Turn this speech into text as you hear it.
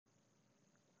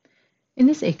In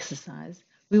this exercise,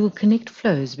 we will connect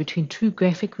flows between two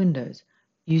graphic windows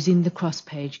using the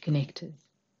cross-page connectors.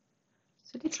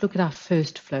 So let's look at our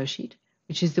first flow sheet,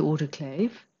 which is the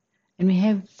autoclave. And we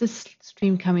have this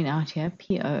stream coming out here,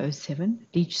 P007,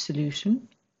 leach solution,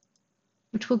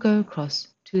 which will go across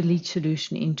to the leach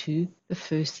solution into the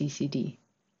first CCD.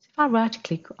 So if I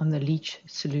right-click on the leach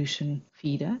solution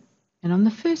feeder, and on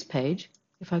the first page,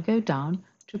 if I go down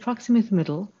to approximate the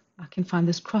middle, I can find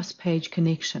this cross-page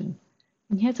connection.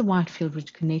 And here's a white field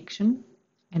bridge connection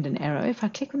and an arrow. If I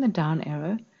click on the down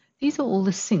arrow, these are all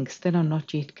the sinks that are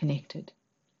not yet connected.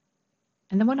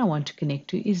 And the one I want to connect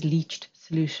to is leached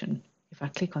solution. If I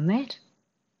click on that,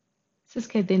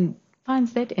 SysCAD then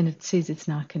finds that and it says it's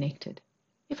now connected.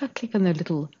 If I click on the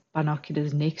little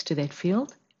binoculars next to that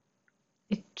field,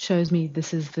 it shows me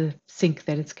this is the sink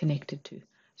that it's connected to.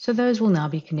 So those will now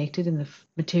be connected and the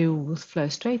material will flow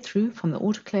straight through from the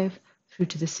autoclave through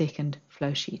to the second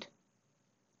flow sheet.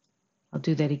 I'll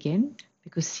do that again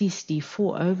because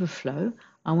CCD4 overflow,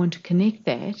 I want to connect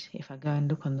that. If I go and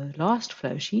look on the last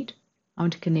flow sheet, I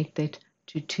want to connect that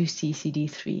to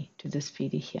 2CCD3 to this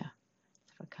feeder here.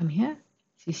 So if I come here,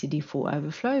 CCD4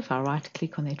 overflow, if I right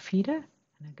click on that feeder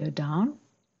and I go down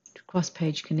to cross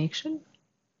page connection,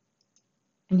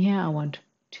 and here I want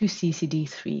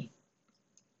 2CCD3.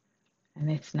 And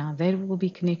that's now that will be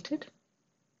connected.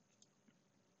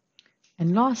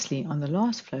 And lastly, on the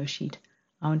last flow sheet,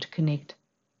 I want to connect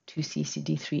to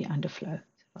CCD3 underflow.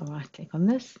 So if I right click on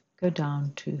this, go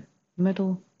down to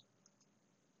middle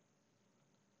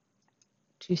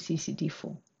to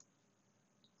CCD4.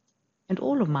 And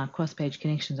all of my cross-page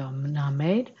connections are now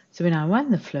made. So when I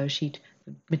run the flow sheet,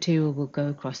 the material will go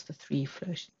across the three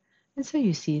flow sheets. And so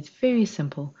you see it's very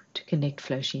simple to connect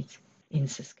flow sheets in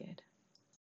SysCAD.